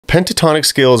Pentatonic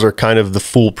scales are kind of the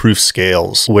foolproof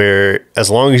scales where as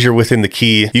long as you're within the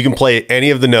key, you can play any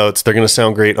of the notes. They're going to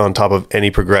sound great on top of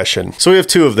any progression. So we have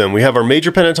two of them. We have our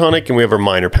major pentatonic and we have our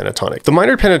minor pentatonic. The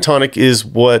minor pentatonic is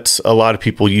what a lot of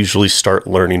people usually start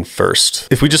learning first.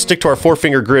 If we just stick to our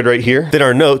 4-finger grid right here, then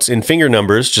our notes in finger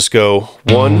numbers just go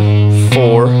 1,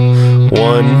 4,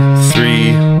 1,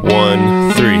 3,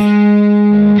 1, 3.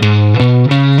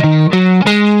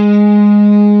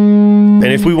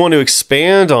 And if we want to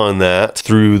expand on that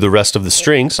through the rest of the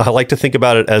strings, I like to think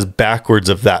about it as backwards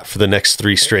of that for the next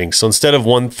 3 strings. So instead of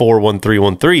 1, 4, 1, 3,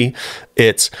 1, 3,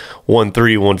 it's 1,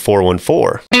 3, 1, 4, 1,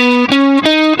 4.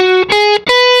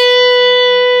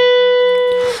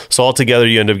 So all together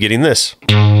you end up getting this.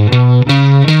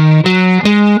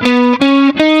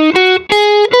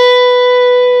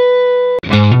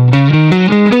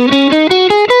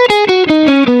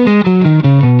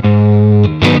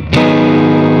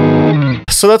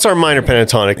 So that's our minor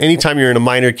pentatonic. Anytime you're in a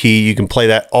minor key, you can play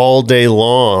that all day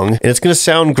long and it's going to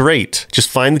sound great.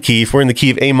 Just find the key. If we're in the key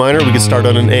of A minor, we can start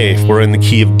on an A. If we're in the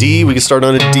key of D, we can start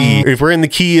on a D. If we're in the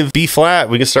key of B flat,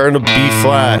 we can start on a B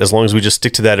flat. As long as we just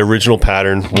stick to that original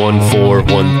pattern, 1, 4,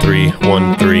 1, 3,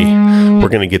 1, 3, we're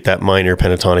going to get that minor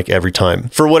pentatonic every time.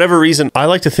 For whatever reason, I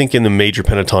like to think in the major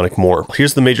pentatonic more.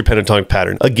 Here's the major pentatonic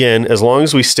pattern. Again, as long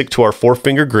as we stick to our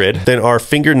 4-finger grid, then our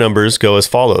finger numbers go as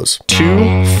follows.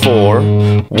 2, 4,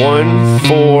 1,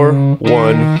 4,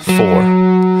 1, 4.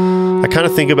 I kind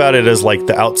of think about it as like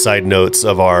the outside notes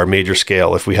of our major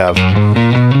scale. If we have,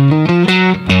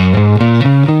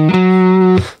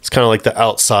 it's kind of like the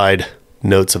outside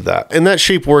notes of that. And that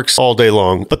shape works all day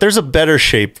long, but there's a better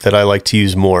shape that I like to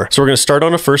use more. So we're going to start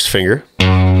on a 1st finger,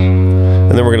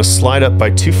 and then we're going to slide up by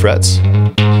 2 frets.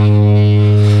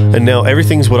 And now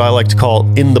everything's what I like to call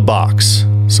in the box.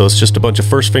 So it's just a bunch of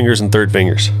 1st fingers and 3rd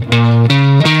fingers.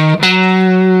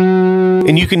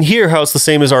 And you can hear how it's the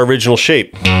same as our original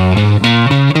shape.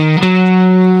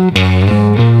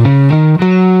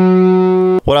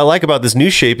 What I like about this new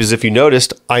shape is if you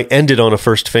noticed, I ended on a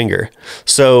 1st finger.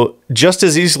 So just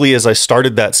as easily as I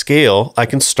started that scale, I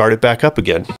can start it back up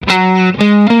again.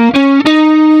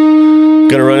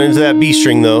 Gonna run into that B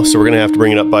string though, so we're gonna have to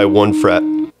bring it up by 1 fret.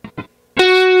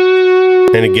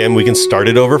 And again, we can start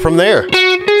it over from there.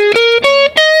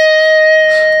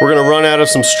 We're gonna run out of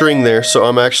some string there, so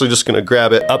I'm actually just gonna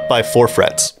grab it up by 4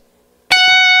 frets.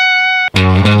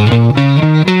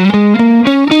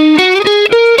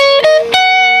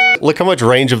 Look how much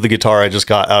range of the guitar I just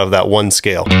got out of that one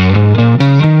scale.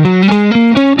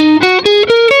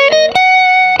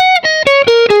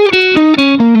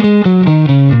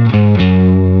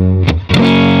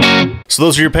 So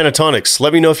those are your pentatonics.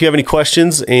 Let me know if you have any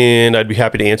questions and I'd be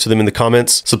happy to answer them in the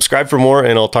comments. Subscribe for more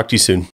and I'll talk to you soon.